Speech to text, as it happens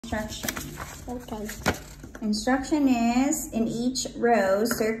instruction. Okay. Instruction is, in each row,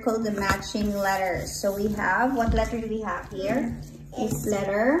 circle the matching letters. So we have, what letter do we have here? It's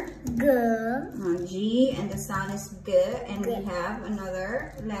letter G. G, and the sound is G, and we have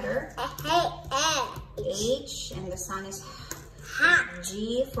another letter H, and the sound is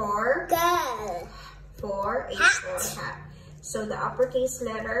G for G. For H for hat. So the uppercase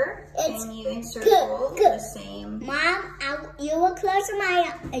letter, It's and you encircle G. the same. Mom, you will close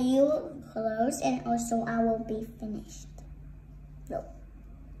you will close, and also I will be finished. No.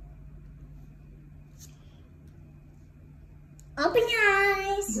 Open your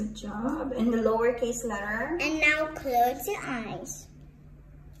eyes. Good job. And the lowercase letter. And now close your eyes.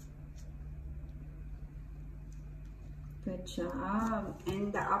 Good job.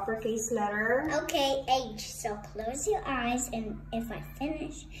 And the uppercase letter. Okay, H. So close your eyes, and if I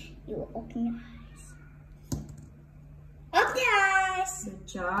finish, you will open your eyes. Open your eyes. Good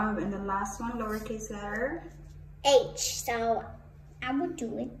job. And the last one, lowercase letter. H. So I will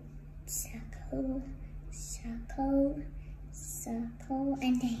do it. Circle, circle, circle,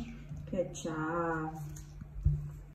 and then. Good job.